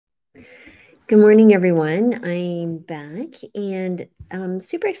Good morning, everyone. I'm back and I'm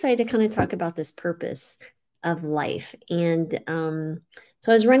super excited to kind of talk about this purpose of life. So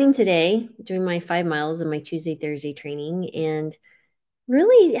I was running today, doing my 5 miles of my Tuesday, Thursday training, and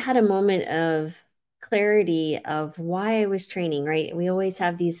really had a moment of clarity of why I was training, right? We always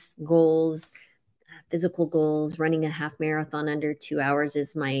have these goals, physical goals. Running a half marathon under 2 hours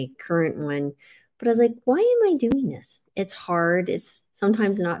is my current one. But I was like, why am I doing this? It's hard. It's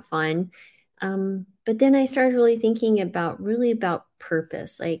sometimes not fun. But then I started really thinking about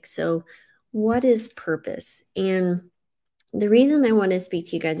purpose. Like, so what is purpose? And the reason I want to speak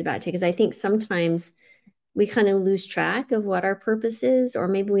to you guys about it, because I think sometimes we kind of lose track of what our purpose is, or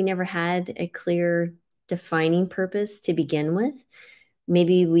maybe we never had a clear defining purpose to begin with.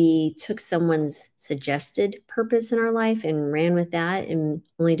 Maybe we took someone's suggested purpose in our life and ran with that and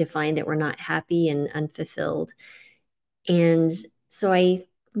only to find that we're not happy and unfulfilled. And so I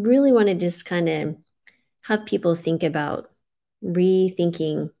really want to just kind of have people think about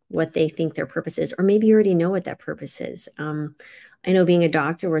rethinking what they think their purpose is, or maybe you already know what that purpose is. I know being a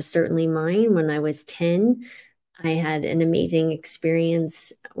doctor was certainly mine. When I was 10, I had an amazing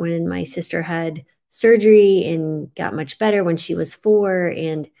experience when my sister had surgery and got much better when she was 4,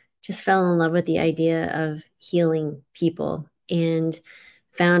 and just fell in love with the idea of healing people and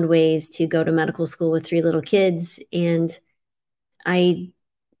found ways to go to medical school with 3 little kids. And I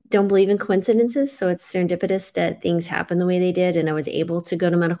don't believe in coincidences, so it's serendipitous that things happen the way they did. And I was able to go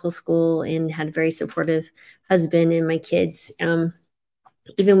to medical school and had a very supportive husband and my kids.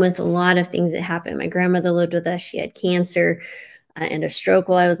 Even with a lot of things that happened. My grandmother lived with us. She had cancer and a stroke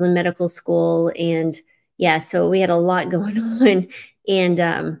while I was in medical school. And yeah, so we had a lot going on.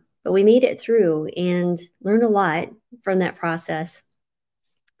 But we made it through and learned a lot from that process.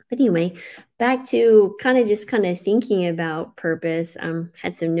 But anyway, back to kind of thinking about purpose.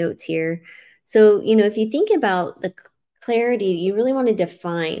 Had some notes here. So, if you think about the clarity, you really want to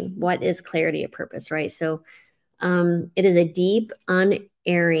define what is clarity of purpose, right? So, it is a deep,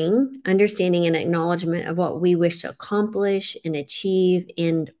 unerring understanding and acknowledgement of what we wish to accomplish and achieve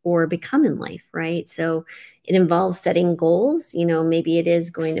and or become in life, right? So it involves setting goals. Maybe it is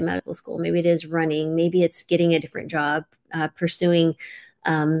going to medical school, maybe it is running, maybe it's getting a different job, pursuing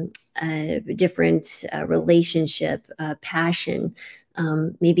a different relationship, passion.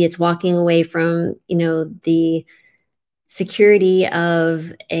 Maybe it's walking away from, the security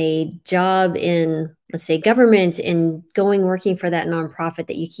of a job in, let's say, government, and going working for that nonprofit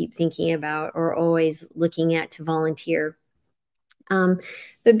that you keep thinking about or always looking at to volunteer. um,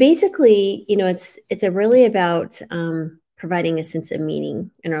 but basically, it's a really about providing a sense of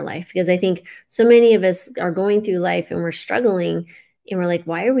meaning in our life, because I think so many of us are going through life and we're struggling, and we're like,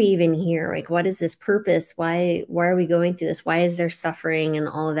 why are we even here? Like, what is this purpose? Why are we going through this? Why is there suffering and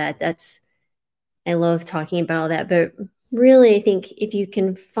all of that? I love talking about all that. But really, I think if you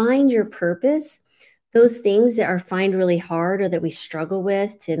can find your purpose, those things that are find really hard or that we struggle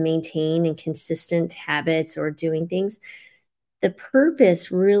with to maintain in consistent habits or doing things, the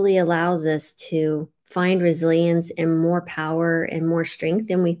purpose really allows us to find resilience and more power and more strength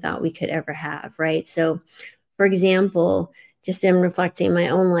than we thought we could ever have, right? So, for example, just in reflecting my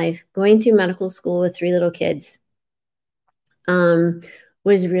own life, going through medical school with 3 little kids, um,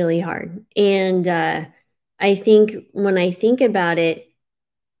 was really hard. And I think when I think about it,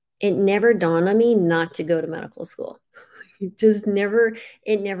 it never dawned on me not to go to medical school. It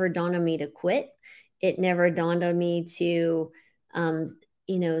never dawned on me to quit. It never dawned on me to, um,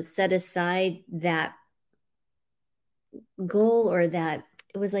 set aside that goal, or that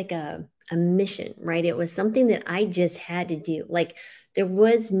it was like a mission, right? It was something that I just had to do. Like, there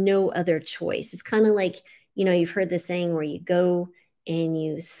was no other choice. It's kind of like, you've heard the saying where you go and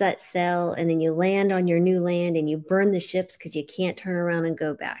you set sail and then you land on your new land and you burn the ships because you can't turn around and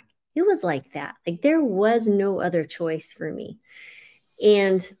go back. It was like that. Like, there was no other choice for me.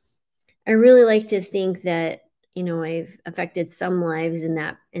 And I really like to think that, I've affected some lives in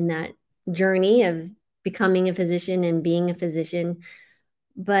that journey of becoming a physician and being a physician.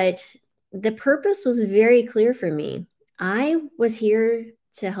 But the purpose was very clear for me. I was here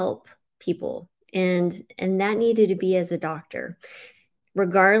to help people, and that needed to be as a doctor,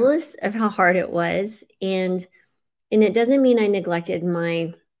 regardless of how hard it was. And it doesn't mean I neglected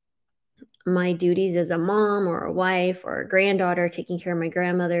my duties as a mom or a wife or a granddaughter, taking care of my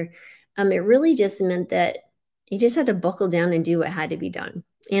grandmother. It really just meant that you just had to buckle down and do what had to be done.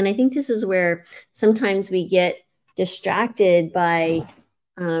 And I think this is where sometimes we get distracted by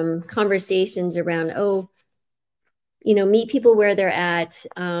conversations around, oh, meet people where they're at.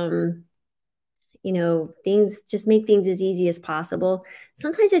 things, just make things as easy as possible.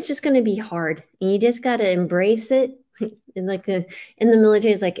 Sometimes it's just going to be hard, and you just got to embrace it. And like in the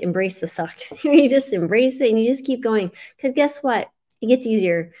military, it's like embrace the suck. You just embrace it and you just keep going. Because guess what? It gets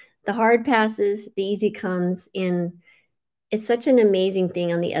easier. The hard passes, the easy comes, and it's such an amazing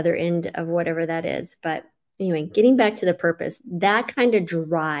thing on the other end of whatever that is. But anyway, getting back to the purpose, that kind of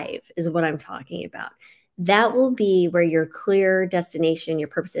drive is what I'm talking about. That will be where your clear destination, your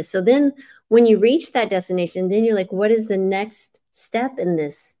purpose is. So then when you reach that destination, then you're like, what is the next step in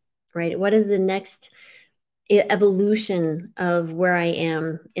this, right? What is the next evolution of where I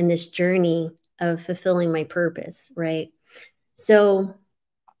am in this journey of fulfilling my purpose, right? So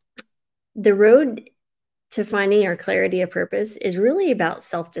the road to finding our clarity of purpose is really about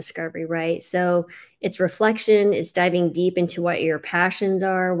self-discovery, right? So it's reflection, it's diving deep into what your passions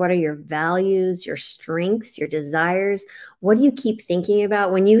are, what are your values, your strengths, your desires. What do you keep thinking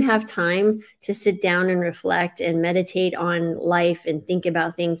about when you have time to sit down and reflect and meditate on life and think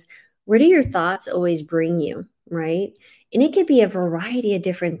about things? Where do your thoughts always bring you, right? And it could be a variety of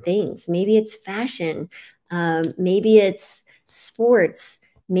different things. Maybe it's fashion, maybe it's sports,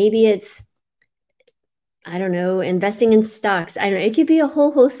 maybe it's, I don't know, investing in stocks. I don't know. It could be a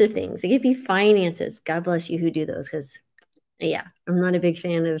whole host of things. It could be finances. God bless you who do those, because, yeah, I'm not a big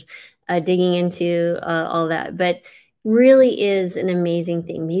fan of digging into all that, but really is an amazing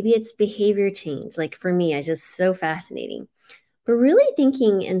thing. Maybe it's behavior change. Like for me, it's just so fascinating. But really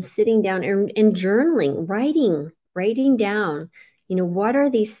thinking and sitting down and journaling, writing down, what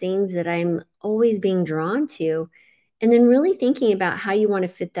are these things that I'm always being drawn to? And then really thinking about how you want to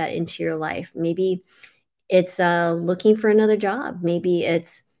fit that into your life. Maybe it's looking for another job. Maybe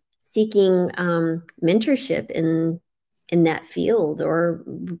it's seeking mentorship in that field, or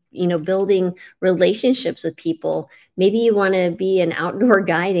building relationships with people. Maybe you want to be an outdoor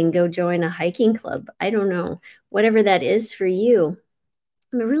guide and go join a hiking club. I don't know, whatever that is for you.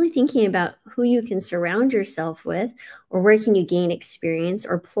 I'm really thinking about who you can surround yourself with, or where can you gain experience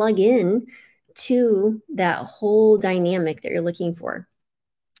or plug in to that whole dynamic that you're looking for.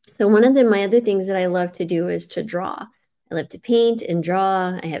 So one of my other things that I love to do is to draw. I love to paint and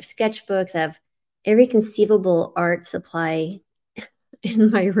draw. I have sketchbooks. I have every conceivable art supply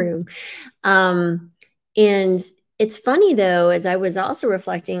in my room. And it's funny though, as I was also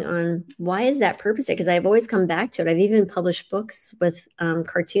reflecting on why is that purpose? Because I've always come back to it. I've even published books with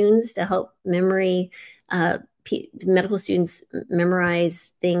cartoons to help medical students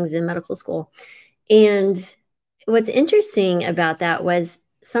memorize things in medical school. And what's interesting about that was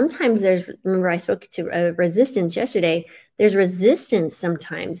sometimes remember I spoke to resistance yesterday. There's resistance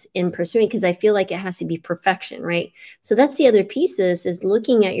sometimes in pursuing, because I feel like it has to be perfection, right? So that's the other piece of this, is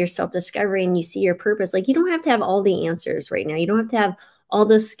looking at your self-discovery and you see your purpose. Like you don't have to have all the answers right now. You don't have to have all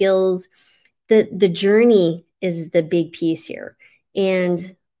the skills. The journey is the big piece here.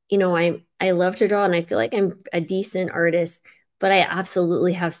 And, I love to draw and I feel like I'm a decent artist, but I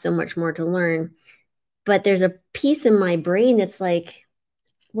absolutely have so much more to learn. But there's a piece in my brain that's like,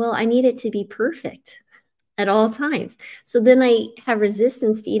 well, I need it to be perfect at all times. So then I have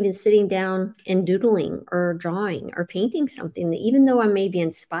resistance to even sitting down and doodling or drawing or painting something, that even though I may be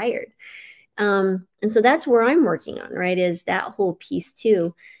inspired. And so that's where I'm working on, right? Is that whole piece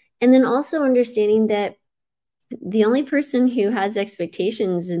too. And then also understanding that the only person who has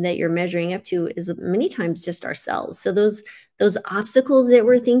expectations and that you're measuring up to is many times just ourselves. So those obstacles that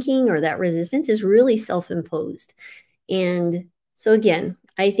we're thinking, or that resistance, is really self-imposed. And so again,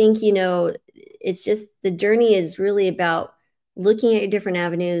 I think, it's just the journey is really about looking at your different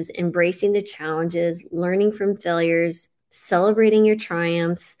avenues, embracing the challenges, learning from failures, celebrating your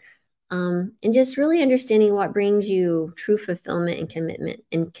triumphs, and just really understanding what brings you true fulfillment and commitment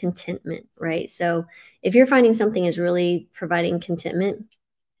and contentment, right? So if you're finding something is really providing contentment,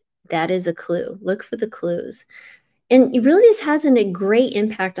 that is a clue. Look for the clues. And really, this has a great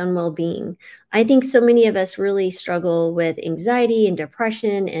impact on well-being. I think so many of us really struggle with anxiety and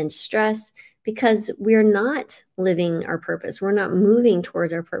depression and stress because we're not living our purpose. We're not moving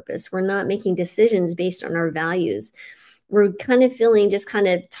towards our purpose. We're not making decisions based on our values. We're kind of feeling just kind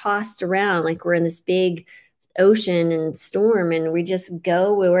of tossed around like we're in this big ocean and storm, and we just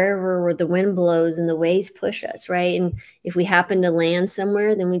go wherever the wind blows and the waves push us, right? And if we happen to land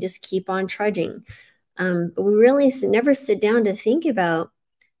somewhere, then we just keep on trudging. But we really never sit down to think about,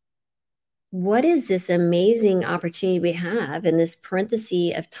 what is this amazing opportunity we have in this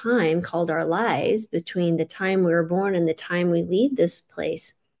parenthesis of time called our lives, between the time we were born and the time we leave this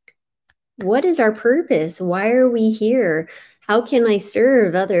place? What is our purpose? Why are we here? How can I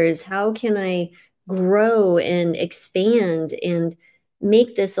serve others? How can I grow and expand and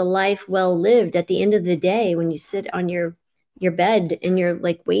make this a life well lived at the end of the day when you sit on your bed and you're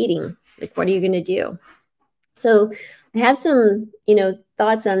like waiting, like what are you going to do? So I have some,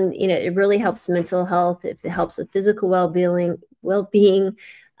 thoughts on, it really helps mental health. It helps with physical well-being,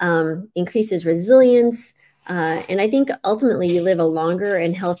 increases resilience. And I think ultimately you live a longer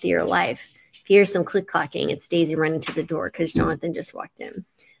and healthier life. If you hear some click clacking, it's Daisy running to the door because Jonathan just walked in.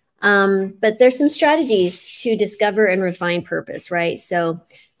 But there's some strategies to discover and refine purpose, right? So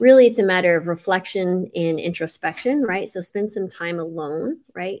really it's a matter of reflection and introspection, right? So spend some time alone,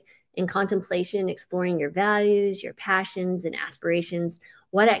 right? In contemplation, exploring your values, your passions and aspirations.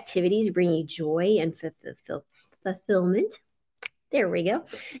 What activities bring you joy and fulfillment? There we go.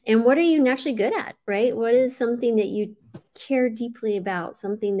 And what are you naturally good at, right? What is something that you care deeply about,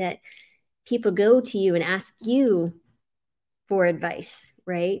 something that people go to you and ask you for advice,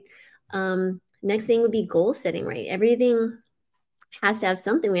 right? Next thing would be goal setting, right? Everything has to have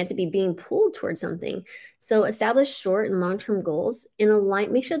something. We have to be being pulled towards something. So establish short and long-term goals and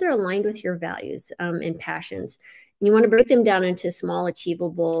make sure they're aligned with your values and passions. And you want to break them down into small,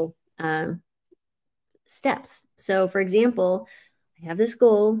 achievable steps. So for example, I have this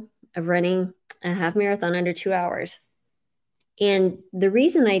goal of running a half marathon under 2 hours. And the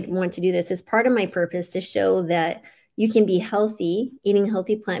reason I want to do this is part of my purpose to show that you can be healthy, eating a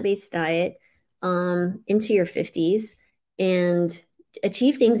healthy plant-based diet into your 50s and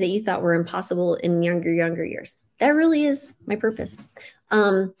achieve things that you thought were impossible in younger years. That really is my purpose.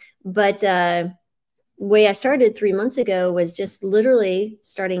 But way I started 3 months ago was just literally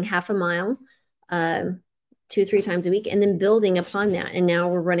starting half a mile, 2-3 times a week, and then building upon that. And now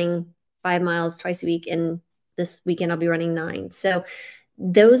we're running 5 miles twice a week, and this weekend I'll be running 9. So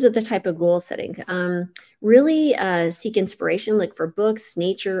those are the type of goal setting. Really seek inspiration, look for books,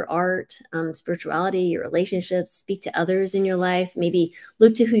 nature, art, spirituality, your relationships, speak to others in your life, maybe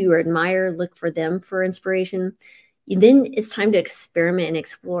look to who you admire, look for them for inspiration. Then it's time to experiment and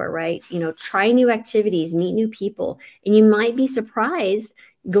explore, right? Try new activities, meet new people, and you might be surprised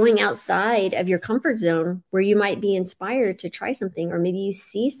going outside of your comfort zone where you might be inspired to try something, or maybe you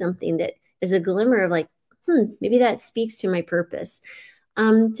see something that is a glimmer of like, maybe that speaks to my purpose.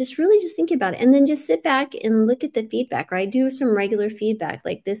 Just think about it, and then just sit back and look at the feedback, right? Do some regular feedback.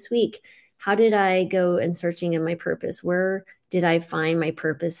 Like this week, how did I go in searching of my purpose? Where did I find my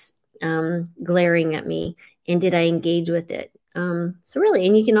purpose glaring at me? And did I engage with it? So really,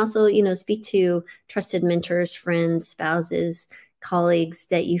 and you can also, speak to trusted mentors, friends, spouses, colleagues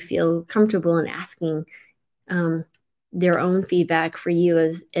that you feel comfortable in asking their own feedback for you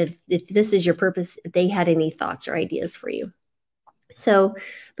as if this is your purpose, if they had any thoughts or ideas for you. So,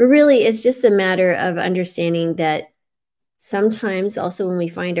 but really, it's just a matter of understanding that sometimes also when we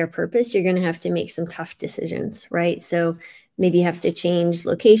find our purpose, you're going to have to make some tough decisions, right? So maybe you have to change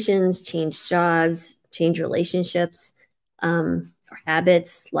locations, change jobs, change relationships, or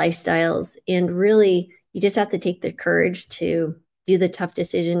habits, lifestyles. And really, you just have to take the courage to do the tough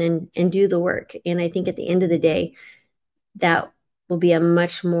decision and do the work. And I think at the end of the day, that will be a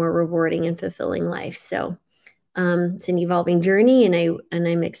much more rewarding and fulfilling life. So it's an evolving journey, and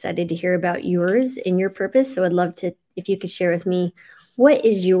I'm excited to hear about yours and your purpose. So I'd love to, if you could share with me, what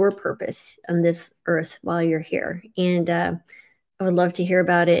is your purpose on this earth while you're here? And I would love to hear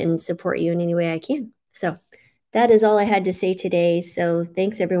about it and support you in any way I can. So that is all I had to say today. So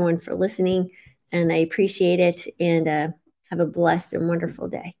thanks everyone for listening, and I appreciate it. And have a blessed and wonderful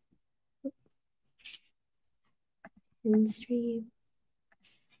day. In stream.